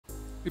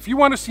If you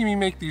want to see me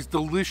make these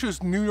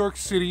delicious New York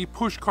City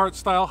pushcart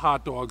style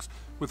hot dogs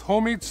with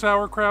homemade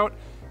sauerkraut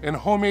and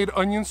homemade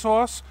onion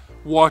sauce,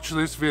 watch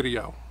this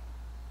video.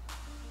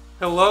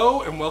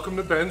 Hello and welcome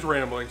to Ben's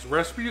Ramblings,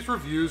 recipes,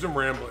 reviews, and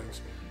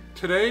ramblings.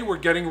 Today we're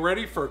getting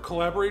ready for a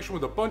collaboration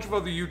with a bunch of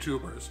other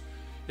YouTubers.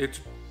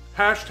 It's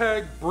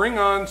hashtag Bring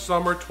On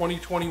Summer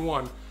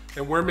 2021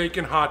 and we're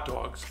making hot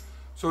dogs.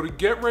 So to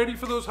get ready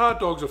for those hot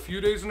dogs a few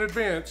days in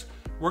advance,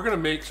 we're gonna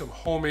make some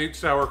homemade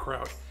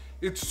sauerkraut.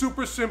 It's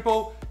super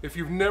simple. If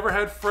you've never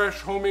had fresh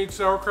homemade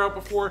sauerkraut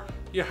before,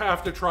 you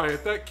have to try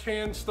it. That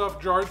canned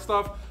stuff, jarred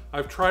stuff,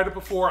 I've tried it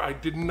before. I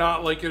did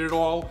not like it at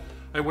all.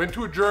 I went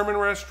to a German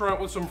restaurant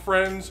with some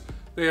friends.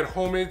 They had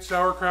homemade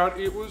sauerkraut.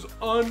 It was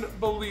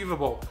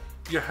unbelievable.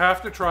 You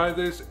have to try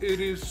this. It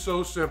is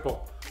so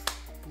simple.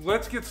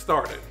 Let's get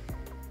started.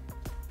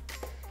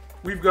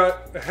 We've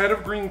got a head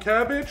of green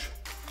cabbage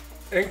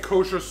and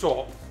kosher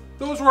salt.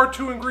 Those are our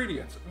two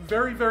ingredients.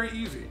 Very, very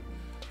easy.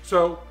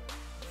 So,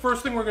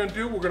 first thing we're going to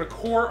do, we're going to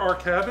core our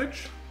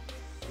cabbage.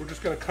 We're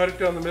just going to cut it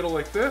down the middle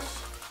like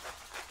this.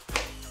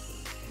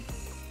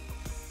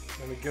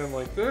 And again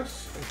like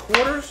this, in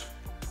quarters.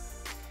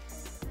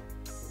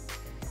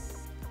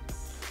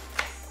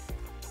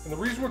 And the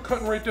reason we're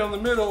cutting right down the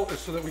middle is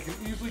so that we can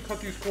easily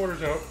cut these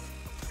quarters out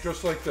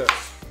just like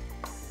this.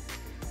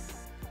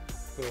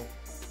 So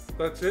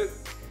that's it.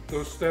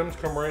 Those stems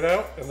come right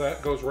out and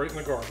that goes right in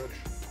the garbage.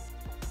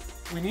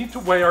 We need to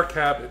weigh our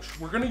cabbage.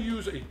 We're going to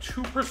use a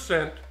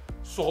 2%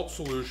 salt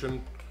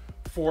solution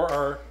for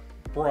our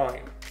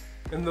brine.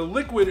 And the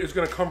liquid is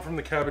going to come from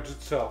the cabbage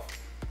itself.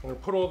 I'm going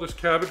to put all this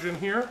cabbage in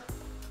here.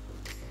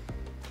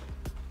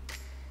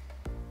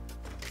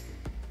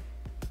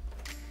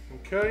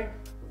 Okay.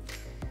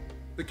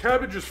 The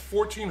cabbage is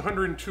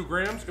 1,402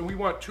 grams and we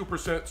want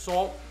 2%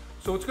 salt,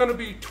 so it's going to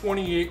be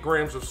 28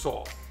 grams of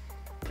salt.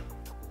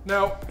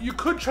 Now, you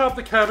could chop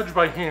the cabbage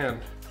by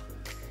hand,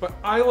 but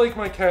I like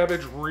my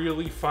cabbage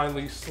really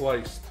finely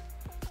sliced.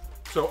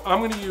 So I'm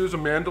going to use a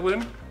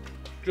mandolin,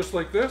 just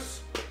like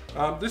this.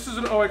 This is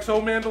an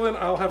OXO mandolin.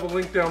 I'll have a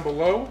link down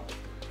below.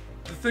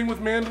 The thing with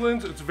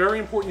mandolins, it's very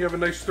important you have a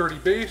nice sturdy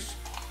base.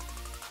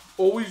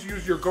 Always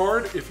use your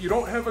guard. If you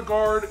don't have a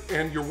guard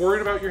and you're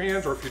worried about your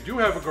hands, or if you do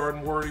have a guard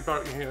and worried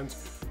about your hands,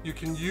 you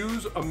can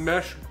use a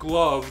mesh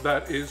glove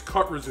that is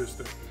cut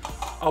resistant.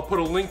 I'll put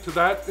a link to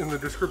that in the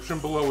description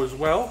below as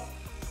well.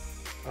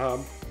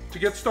 To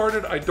get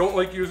started, I don't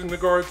like using the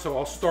guard, so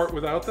I'll start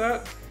without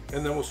that,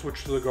 and then we'll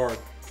switch to the guard.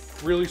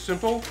 Really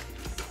simple.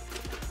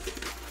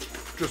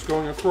 Just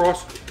going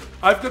across.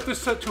 I've got this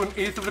set to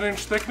 1/8 of an inch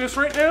thickness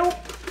right now.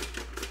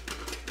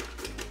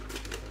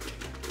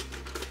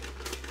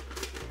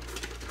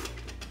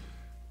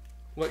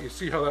 Let you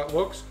see how that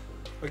looks.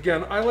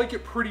 Again, I like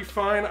it pretty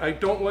fine. I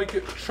don't like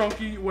it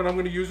chunky when I'm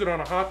going to use it on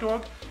a hot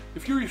dog.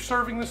 If you're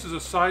serving this as a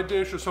side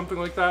dish or something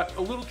like that,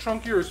 a little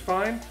chunkier is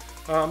fine.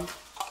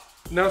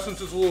 Now since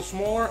it's a little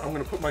smaller, I'm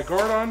going to put my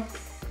guard on,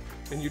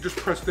 and you just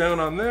press down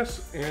on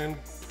this and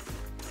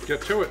get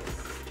to it.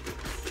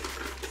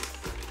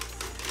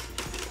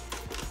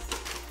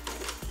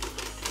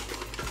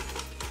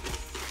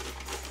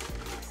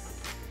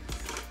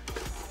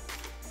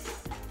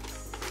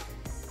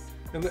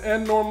 And the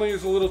end normally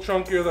is a little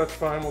chunkier, that's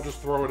fine, we'll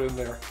just throw it in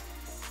there.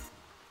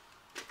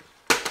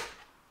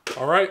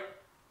 All right,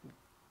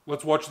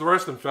 let's watch the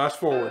rest and fast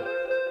forward.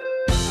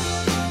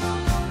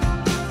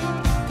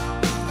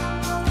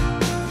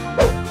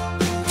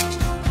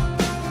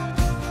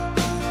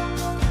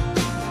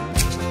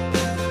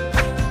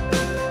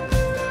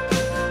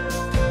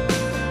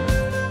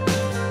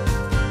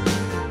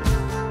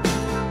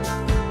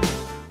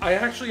 I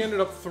actually ended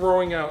up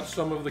throwing out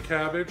some of the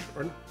cabbage,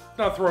 or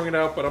not throwing it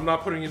out, but I'm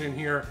not putting it in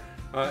here.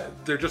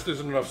 There just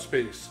isn't enough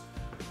space.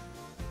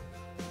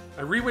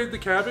 I reweighed the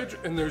cabbage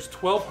and there's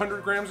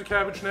 1,200 grams of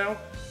cabbage now,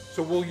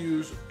 so we'll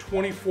use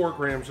 24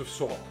 grams of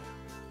salt.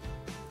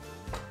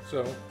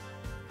 So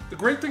the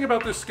great thing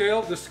about this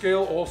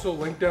scale also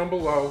linked down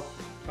below,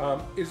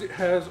 is it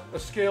has a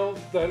scale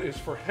that is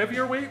for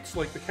heavier weights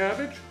like the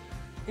cabbage,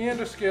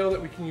 and a scale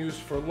that we can use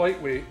for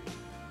lightweight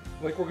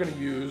like we're going to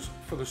use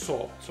for the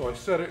salt. So I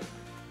set it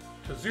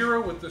to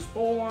 0 with this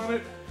bowl on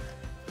it,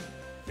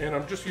 and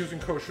I'm just using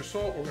kosher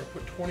salt. We're going to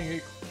put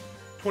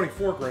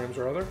 24 grams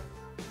rather.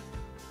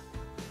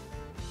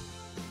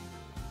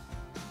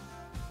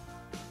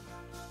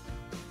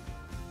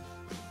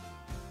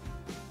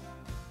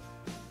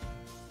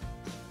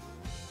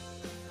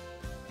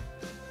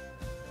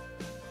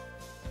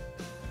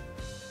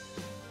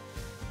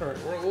 All right,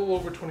 we're a little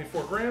over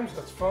 24 grams,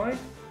 that's fine.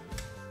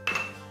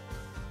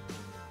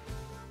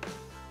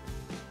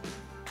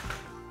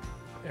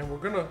 And we're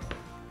gonna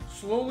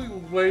slowly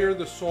layer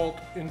the salt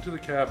into the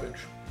cabbage.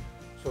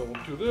 So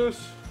we'll do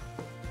this.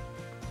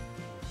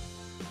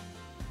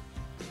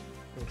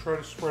 We'll try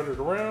to spread it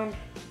around.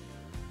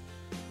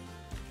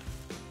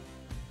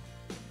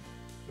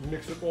 And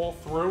mix it all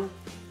through.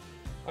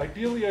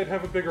 Ideally, I'd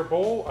have a bigger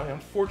bowl.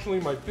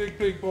 Unfortunately, my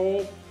big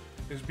bowl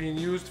is being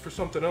used for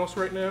something else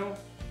right now.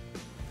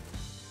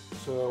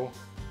 So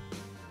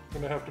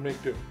I'm gonna have to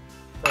make do.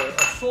 All right,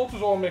 salt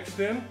is all mixed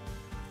in,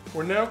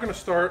 we're now going to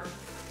start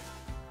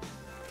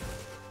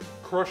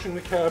crushing the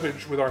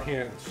cabbage with our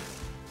hands.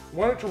 We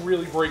want it to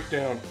really break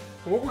down.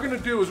 And what we're going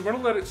to do is we're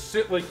going to let it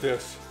sit like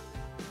this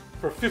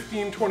for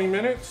 15-20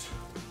 minutes,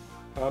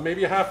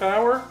 maybe a half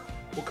hour.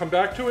 We'll come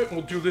back to it and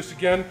we'll do this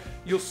again.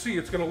 You'll see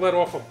it's going to let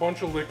off a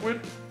bunch of liquid,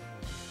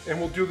 and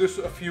we'll do this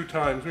a few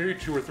times, maybe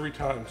 2 or 3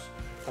 times,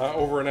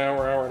 over an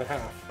hour, hour and a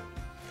half.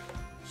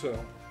 So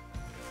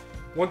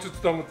once it's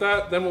done with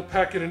that, then we'll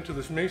pack it into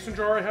this mason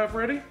jar I have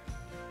ready,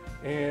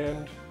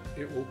 and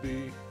it will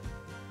be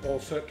all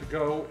set to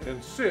go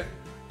and sit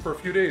for a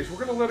few days. We're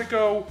going to let it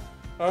go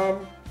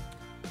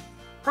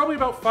probably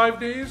about 5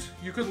 days.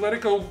 You could let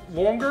it go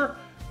longer.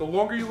 The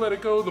longer you let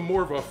it go, the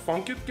more of a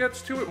funk it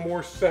gets to it,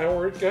 more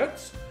sour it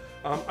gets.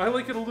 I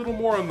like it a little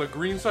more on the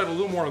green side, a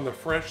little more on the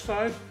fresh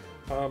side.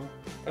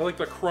 I like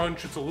the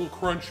crunch, it's a little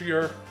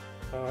crunchier.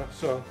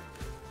 So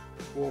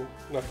we'll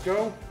let it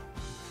go.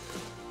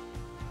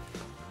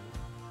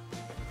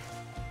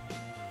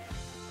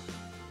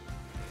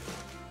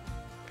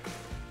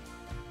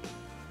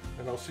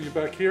 And I'll see you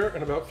back here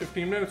in about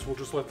 15 minutes. We'll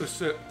just let this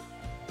sit.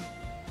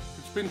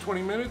 It's been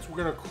 20 minutes. We're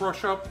gonna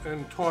crush up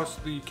and toss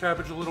the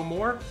cabbage a little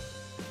more.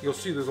 You'll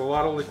see there's a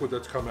lot of liquid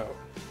that's come out.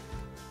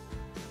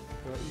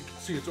 You can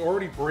see it's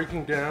already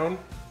breaking down.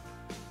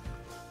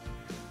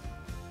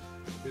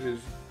 It is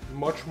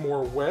much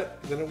more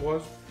wet than it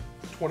was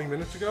 20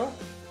 minutes ago.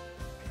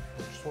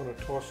 I just want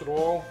to toss it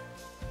all.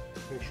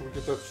 Make sure we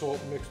get that salt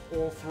mixed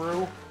all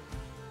through.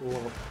 We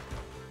want to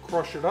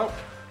crush it up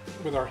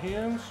with our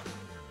hands,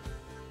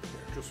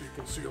 just so you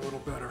can see a little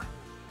better.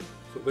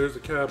 So there's the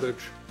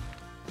cabbage.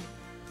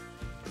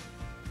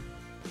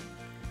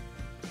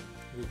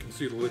 You can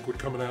see the liquid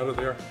coming out of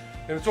there,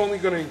 and it's only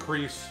going to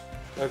increase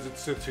as it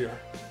sits here.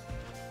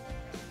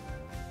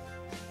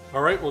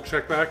 All right, we'll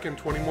check back in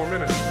 20 more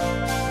minutes.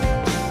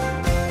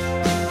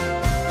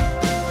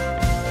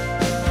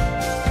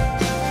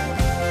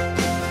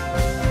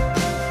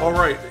 All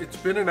right, it's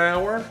been an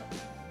hour.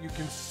 You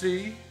can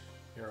see,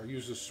 here I'll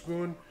use a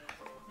spoon.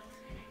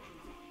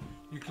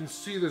 You can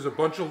see there's a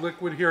bunch of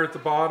liquid here at the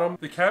bottom.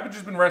 The cabbage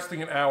has been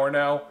resting an hour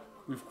now.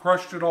 We've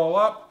crushed it all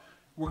up.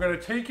 We're going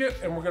to take it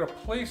and we're going to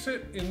place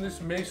it in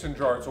this mason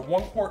jar. It's a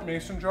 1-quart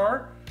mason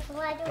jar.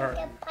 Why don't you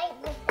get pipe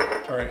with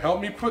it? All right, help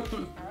me put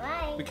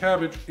the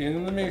cabbage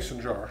in the mason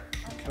jar.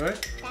 Okay?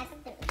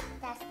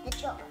 That's the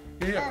jar.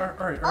 Yeah,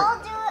 all right.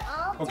 I'll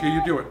do it. Okay,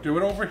 you do it. Do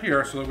it over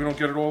here so that we don't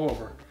get it all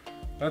over.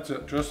 That's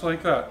it, just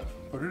like that.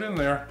 Put it in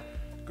there.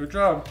 Good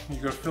job. You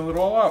got to fill it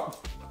all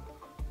up.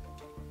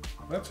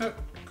 That's it.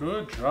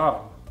 Good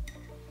job.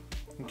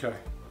 Okay.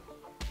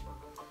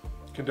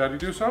 Can Daddy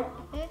do some?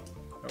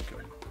 Mm-hmm.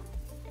 Okay.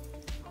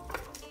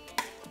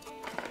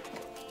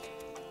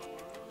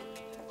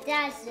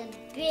 That's a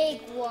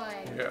big one.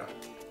 Yeah.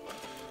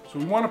 So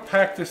we want to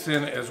pack this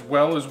in as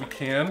well as we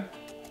can.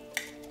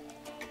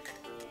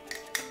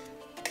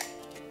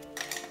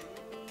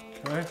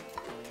 Okay.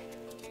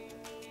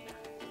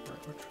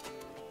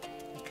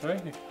 Okay,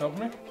 you help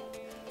me?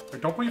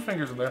 Wait, don't put your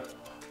fingers in there.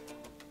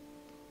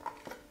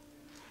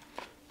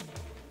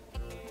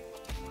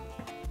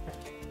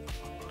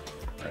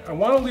 Right, I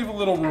want to leave a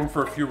little room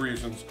for a few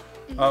reasons.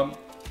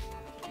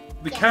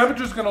 The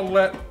cabbage is going to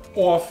let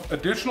off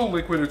additional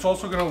liquid. It's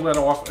also going to let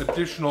off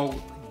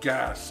additional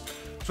gas.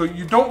 So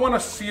you don't want to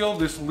seal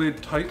this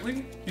lid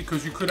tightly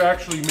because you could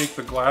actually make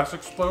the glass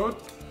explode.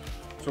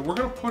 So we're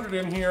going to put it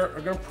in here.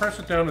 I'm going to press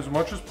it down as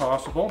much as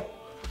possible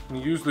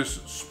and use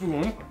this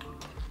spoon.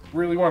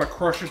 Really want to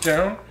crush it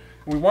down.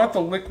 And we want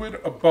the liquid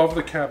above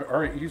the cabbage. All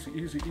right, easy,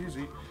 easy,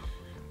 easy.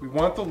 We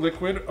want the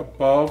liquid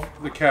above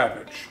the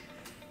cabbage.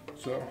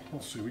 So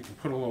let's see, we can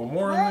put a little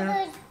more in there.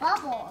 Where are those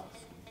bubbles?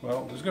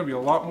 Well, there's going to be a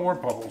lot more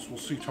bubbles. We'll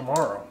see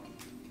tomorrow.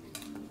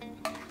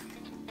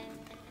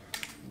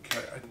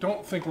 Okay, I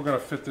don't think we're going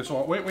to fit this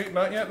all. Wait,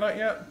 not yet, not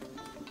yet.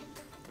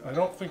 I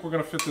don't think we're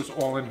going to fit this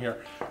all in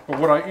here. But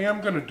what I am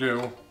going to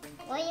do...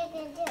 What are you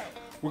going to do?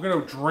 We're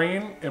going to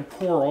drain and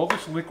pour all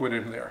this liquid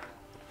in there.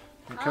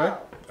 Okay?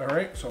 All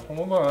right, so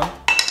hold on.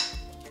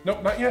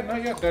 Nope, not yet,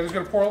 not yet. Daddy's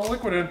going to pour all the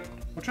liquid in.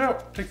 Watch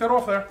out. Take that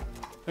off there.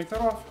 Take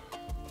that off.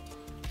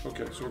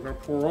 Okay, so we're going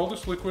to pour all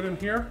this liquid in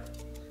here.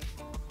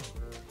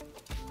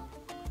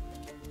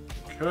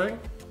 Okay.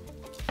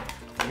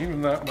 And even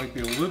that might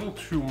be a little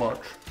too much.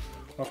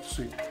 I'll have to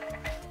see.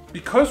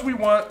 Because we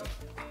want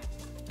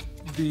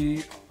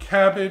the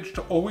cabbage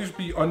to always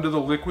be under the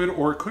liquid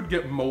or it could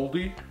get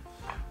moldy,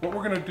 what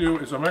we're going to do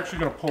is I'm actually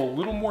going to pull a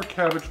little more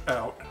cabbage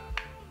out.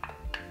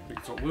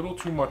 It's a little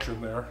too much in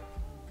there.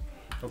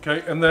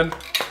 Okay, and then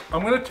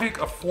I'm going to take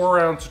a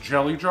 4-ounce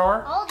jelly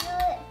jar. I'll do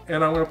it.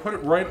 And I'm going to put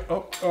it right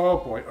up. Oh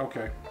boy,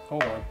 okay,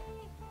 hold on.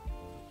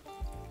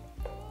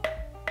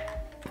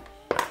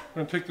 I'm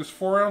going to take this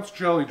 4-ounce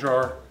jelly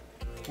jar.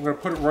 I'm going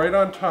to put it right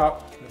on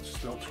top. It's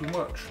still too much.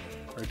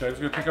 All right, Daddy's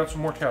going to take out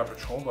some more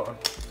cabbage. Hold on.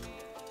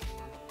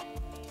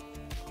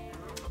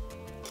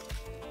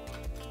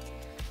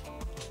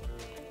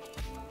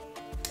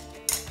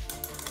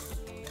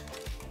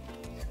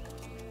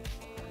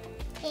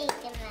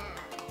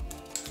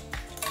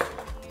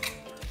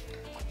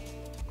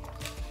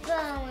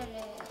 going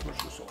in.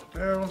 Push this all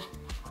down.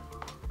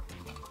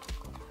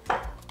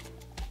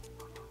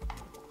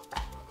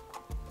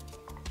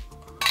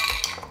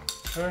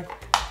 Okay.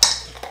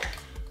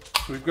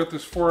 So we've got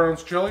this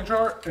 4-ounce jelly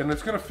jar, and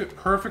it's going to fit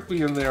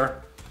perfectly in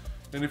there.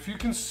 And if you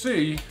can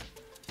see,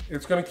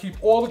 it's going to keep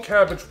all the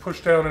cabbage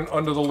pushed down and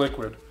under the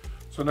liquid.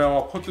 So now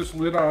I'll put this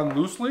lid on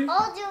loosely.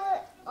 I'll do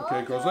it. Okay,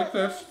 it goes like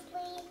this.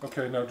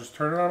 Okay, now just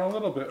turn it on a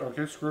little bit.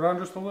 Okay, screw it on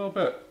just a little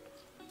bit.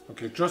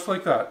 Okay, just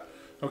like that.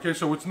 Okay,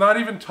 so it's not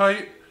even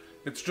tight.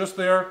 It's just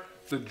there.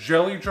 The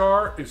jelly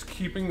jar is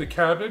keeping the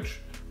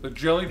cabbage. The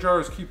jelly jar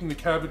is keeping the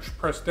cabbage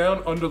pressed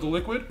down under the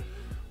liquid.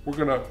 We're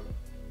gonna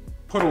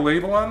put a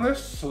label on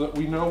this so that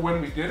we know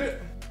when we did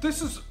it.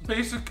 This is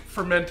basic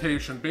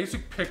fermentation,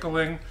 basic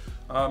pickling.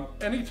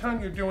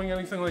 Anytime you're doing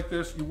anything like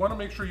this, you wanna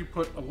make sure you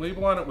put a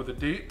label on it with a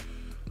date.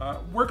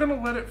 We're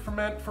gonna let it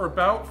ferment for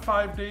about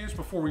 5 days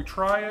before we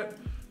try it.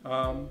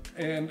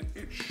 And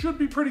it should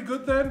be pretty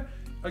good then.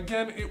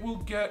 Again, it will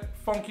get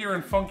funkier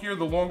and funkier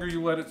the longer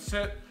you let it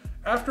sit.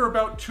 After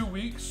about 2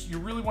 weeks, you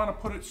really want to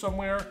put it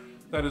somewhere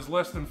that is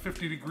less than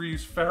 50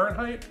 degrees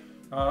Fahrenheit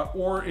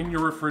or in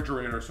your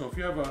refrigerator. So if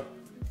you have a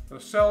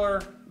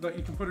cellar that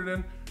you can put it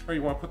in, or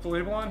you want to put the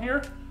label on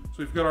here. So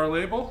we've got our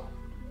label.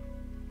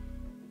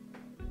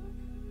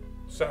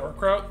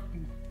 Sauerkraut,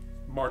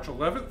 March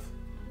 11th.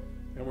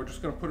 And we're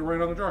just going to put it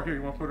right on the jar. Here,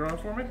 you want to put it on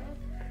for me?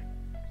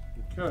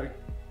 Okay.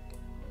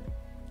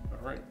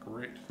 All right,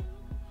 great.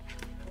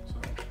 So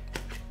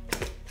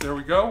there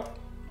we go.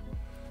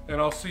 And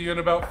I'll see you in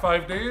about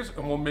 5 days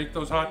and we'll make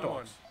those hot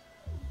dogs.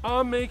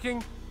 I'm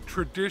making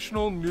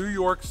traditional New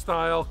York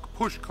style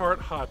pushcart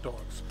hot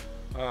dogs.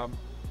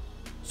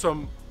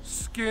 Some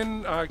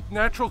skin,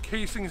 natural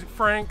casing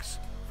franks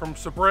from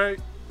Sabrett,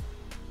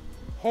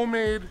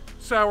 homemade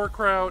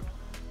sauerkraut,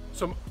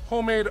 some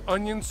homemade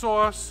onion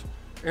sauce,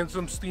 and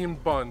some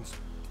steamed buns.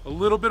 A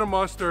little bit of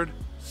mustard,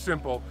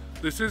 simple.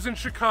 This isn't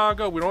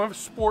Chicago, we don't have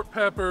sport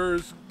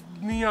peppers,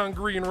 neon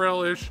green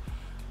relish.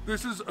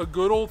 This is a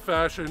good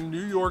old-fashioned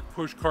New York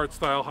pushcart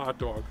style hot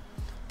dog.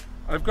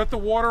 I've got the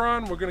water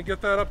on, we're gonna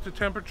get that up to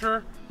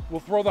temperature. We'll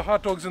throw the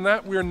hot dogs in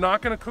that. We are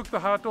not gonna cook the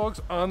hot dogs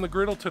on the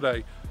griddle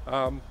today.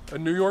 A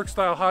New York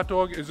style hot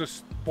dog is a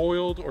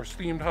boiled or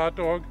steamed hot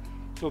dog,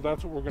 so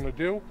that's what we're gonna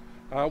do.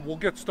 We'll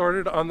get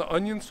started on the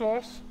onion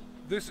sauce.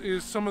 This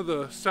is some of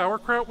the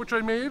sauerkraut which I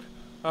made.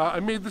 I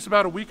made this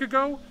about a week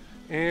ago,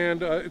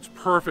 and it's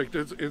perfect.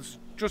 It's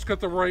just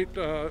got the right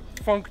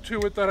funk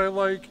to it that I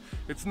like.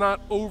 It's not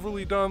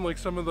overly done like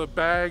some of the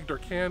bagged or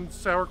canned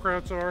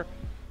sauerkrauts are.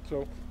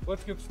 So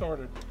let's get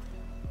started.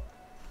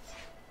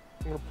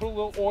 I'm gonna put a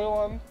little oil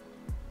on.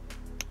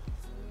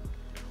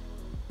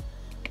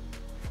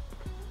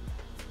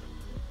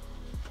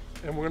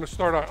 And we're gonna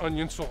start our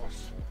onion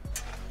sauce.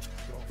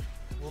 So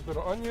a little bit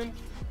of onion,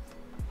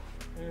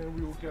 and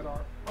we will get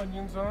our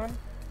onions on.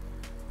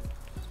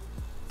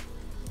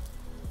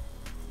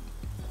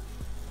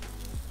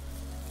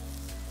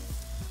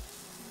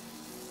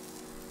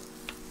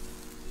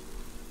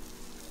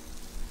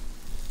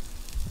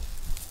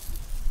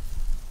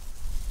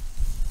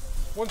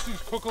 Once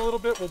these cook a little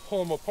bit, we'll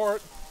pull them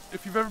apart.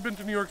 If you've ever been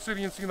to New York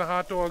City and seen the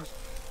hot dogs,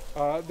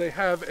 they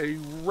have a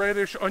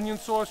reddish onion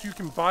sauce. You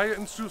can buy it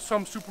in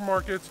some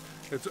supermarkets.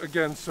 It's,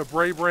 again,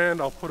 Sabrett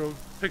brand. I'll put a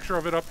picture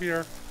of it up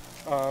here.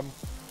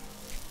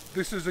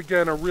 This is,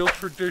 again, a real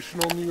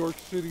traditional New York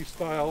City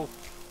style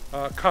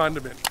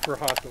condiment for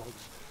hot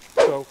dogs.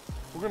 So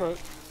we're gonna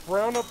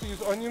brown up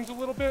these onions a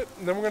little bit,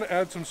 and then we're gonna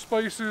add some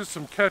spices,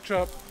 some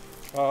ketchup,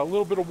 a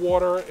little bit of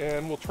water,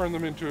 and we'll turn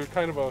them into a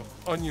kind of a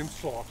onion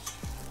sauce.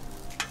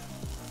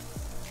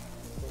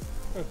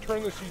 I'm gonna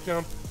turn this heat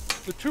down.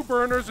 The two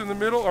burners in the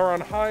middle are on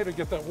high to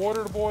get that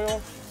water to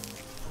boil.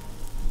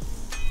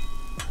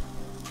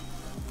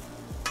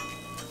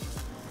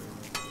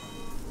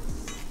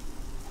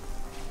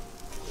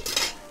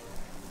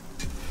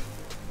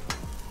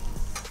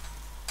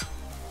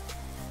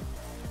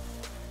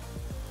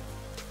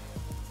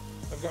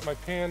 I've got my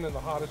pan in the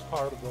hottest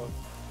part of the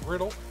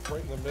griddle,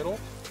 right in the middle.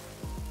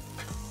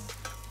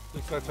 At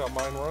least that's how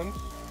mine runs.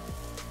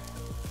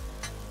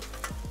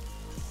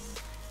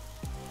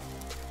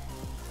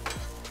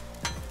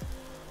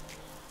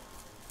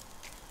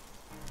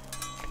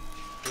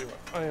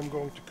 I am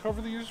going to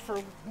cover these for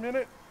a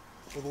minute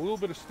with a little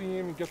bit of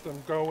steam and get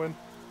them going.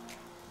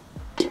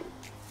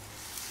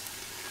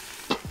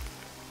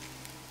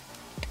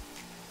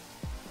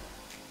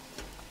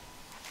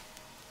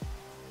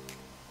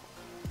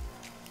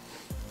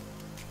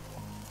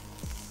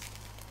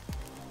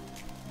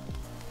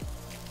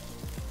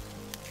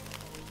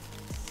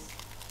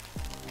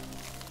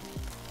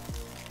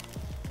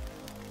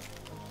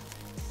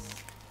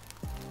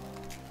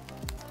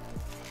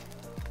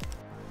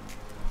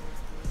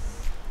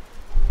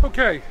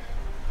 Okay,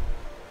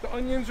 the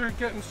onions are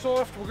getting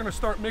soft. We're gonna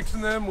start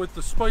mixing them with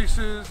the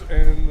spices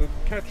and the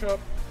ketchup.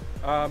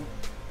 I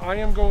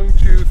am going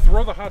to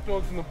throw the hot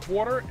dogs in the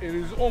water. It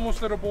is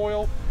almost at a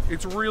boil.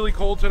 It's really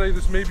cold today.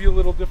 This may be a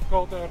little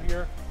difficult out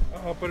here,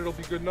 but it'll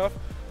be good enough.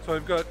 So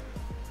I've got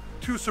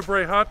 2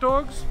 Sabrett hot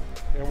dogs.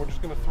 and we're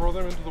just gonna throw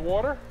them into the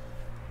water.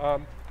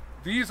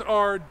 These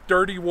are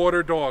dirty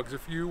water dogs.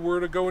 If you were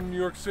to go in New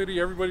York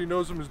City, everybody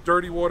knows them as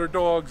dirty water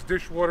dogs,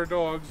 dishwater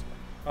dogs.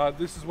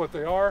 This is what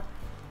they are.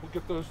 We'll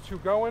get those two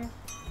going.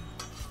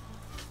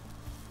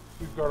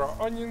 We've got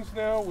our onions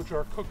now, which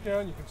are cooked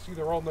down. You can see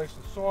they're all nice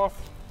and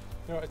soft.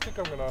 Now I think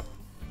I'm gonna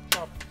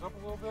chop these up a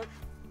little bit.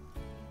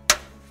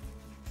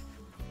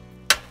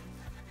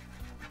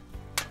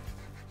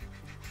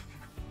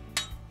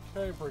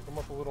 Okay, break them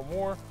up a little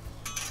more.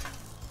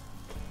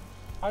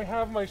 I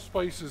have my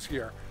spices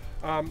here.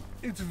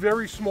 It's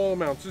very small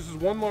amounts. This is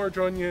 1 large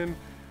onion.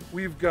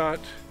 We've got,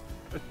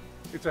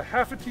 it's a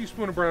half a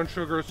teaspoon of brown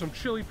sugar, some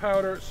chili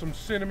powder, some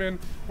cinnamon.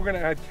 We're gonna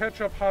add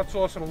ketchup, hot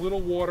sauce, and a little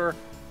water.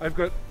 I've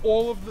got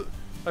all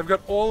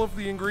of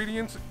the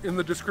ingredients in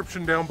the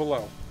description down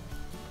below.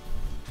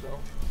 So,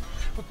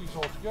 put these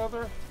all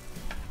together.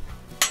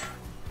 So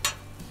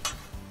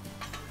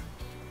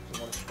I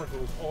want to sprinkle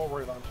this all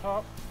right on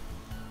top.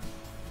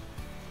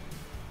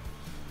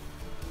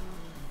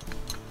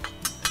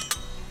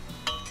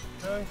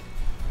 Okay,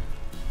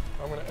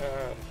 I'm going to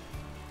add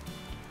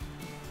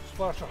a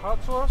splash of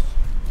hot sauce.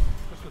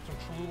 Just get some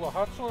Cholula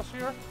hot sauce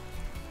here.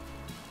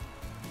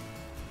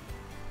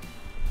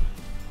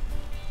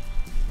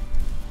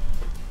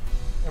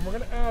 And we're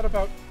going to add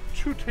about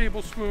 2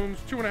 tablespoons,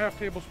 2.5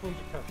 tablespoons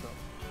of ketchup.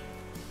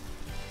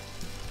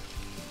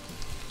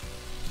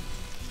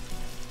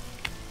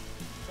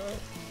 Okay.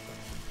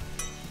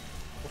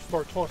 We'll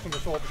start tossing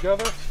this all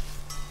together.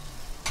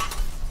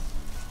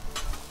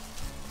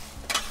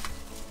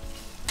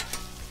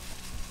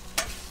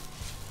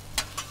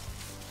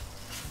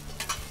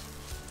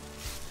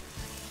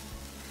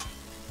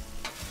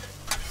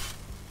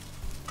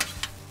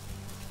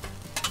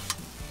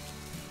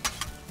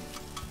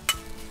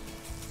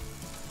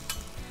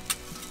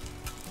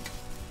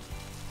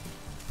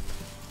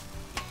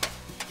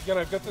 Again,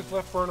 I've got this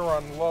left burner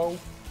on low.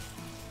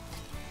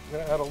 I'm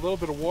going to add a little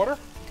bit of water.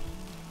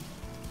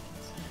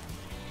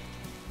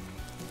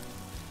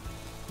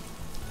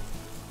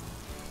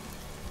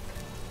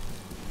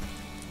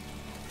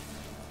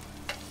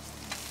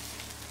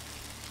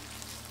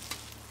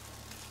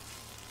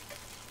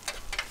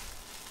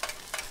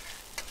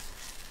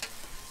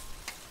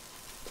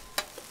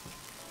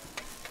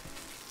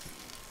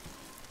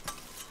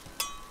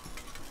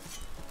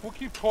 We'll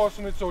keep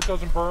tossing it so it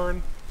doesn't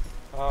burn.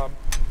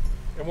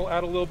 And we'll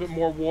add a little bit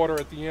more water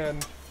at the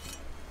end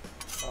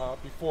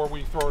before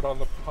we throw it on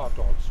the hot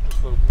dogs,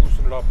 just to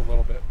loosen it up a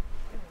little bit.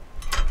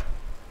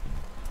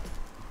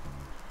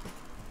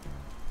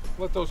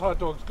 Let those hot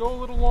dogs go a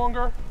little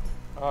longer.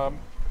 I'm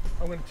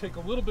going to take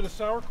a little bit of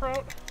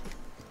sauerkraut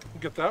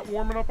and get that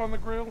warming up on the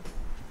grill.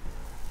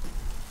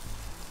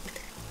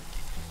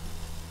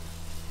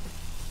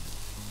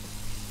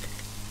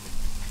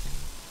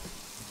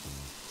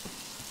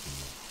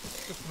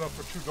 Just enough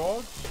for 2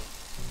 dogs.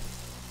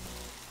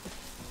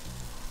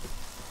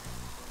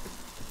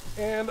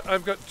 And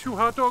I've got 2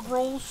 hot dog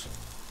rolls.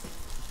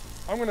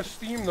 I'm going to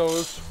steam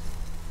those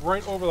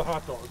right over the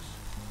hot dogs.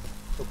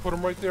 So put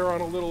them right there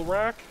on a little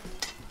rack,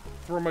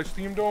 throw my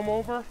steam dome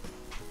over,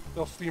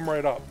 they'll steam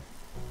right up.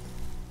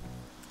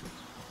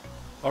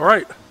 All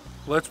right,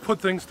 let's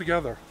put things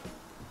together.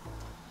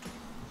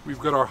 We've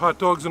got our hot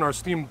dogs and our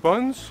steamed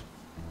buns.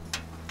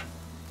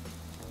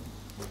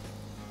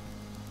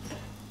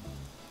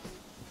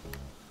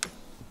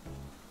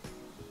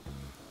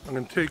 I'm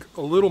going to take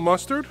a little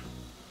mustard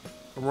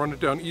and run it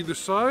down either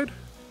side.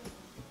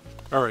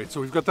 All right, so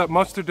we've got that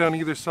mustard down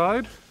either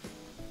side.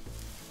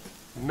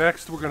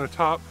 Next, we're going to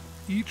top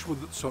each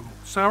with some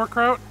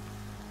sauerkraut.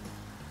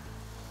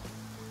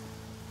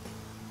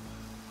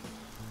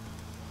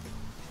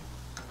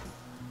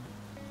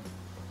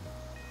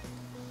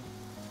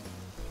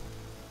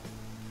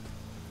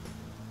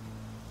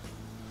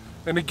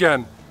 And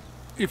again,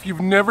 if you've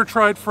never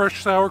tried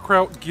fresh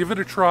sauerkraut, give it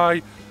a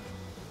try.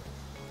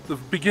 The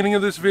beginning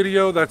of this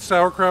video, that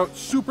sauerkraut,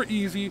 super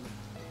easy.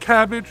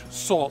 Cabbage,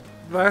 salt,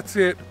 that's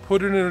it.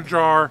 Put it in a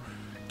jar,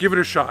 give it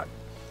a shot.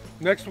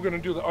 Next, we're going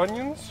to do the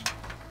onions.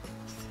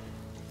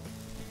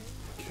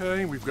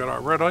 Okay, we've got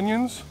our red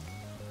onions.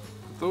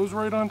 Put those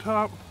right on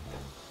top.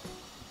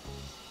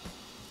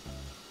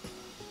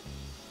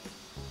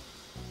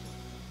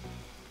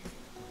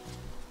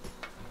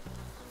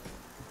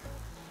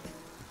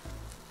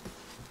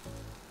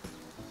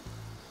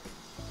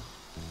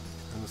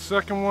 And the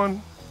second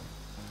one,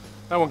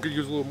 that one could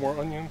use a little more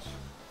onions.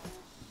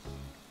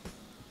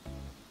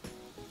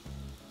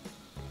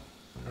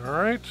 All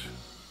right,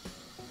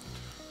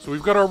 so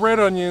we've got our red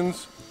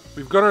onions,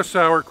 we've got our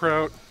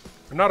sauerkraut,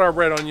 not our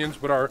red onions,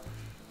 but our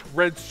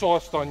red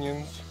sauced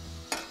onions,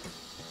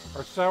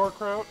 our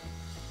sauerkraut.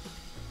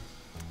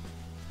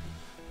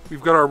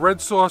 We've got our red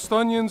sauced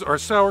onions, our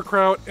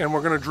sauerkraut, and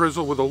we're gonna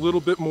drizzle with a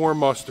little bit more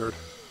mustard.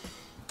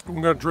 I'm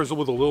gonna drizzle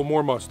with a little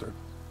more mustard.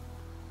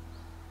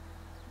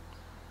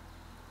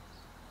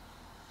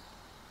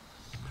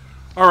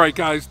 All right,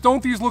 guys,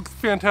 don't these look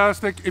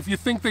fantastic? If you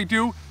think they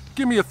do,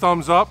 give me a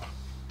thumbs up.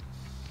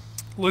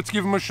 Let's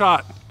give them a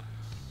shot.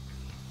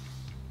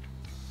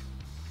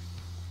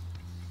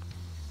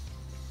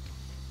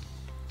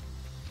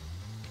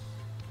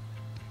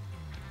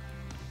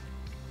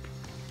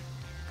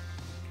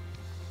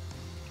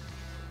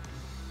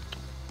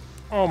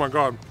 Oh my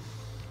God.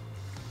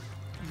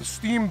 The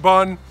steamed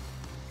bun,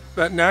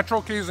 that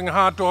natural casing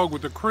hot dog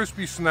with the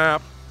crispy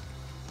snap,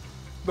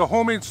 the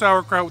homemade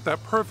sauerkraut with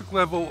that perfect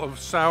level of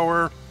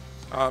sour,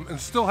 and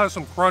still has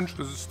some crunch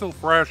because it's still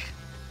fresh.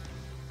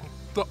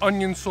 The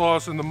onion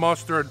sauce and the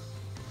mustard,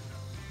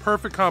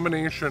 perfect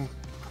combination.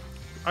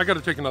 I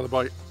gotta take another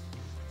bite.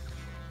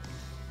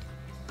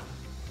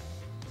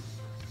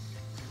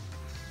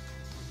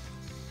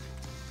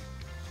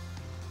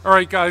 All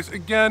right, guys,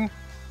 again,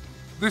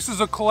 this is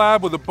a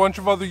collab with a bunch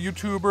of other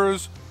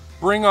YouTubers.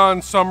 Bring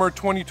on summer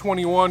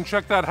 2021.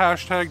 Check that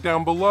hashtag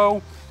down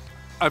below.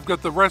 I've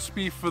got the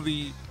recipe for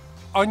the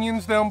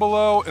onions down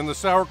below and the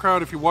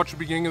sauerkraut if you watch the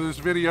beginning of this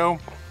video.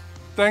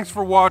 Thanks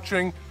for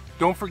watching.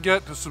 Don't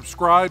forget to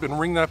subscribe and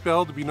ring that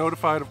bell to be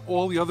notified of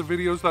all the other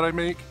videos that I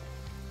make.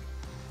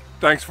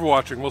 Thanks for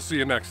watching. We'll see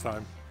you next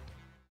time.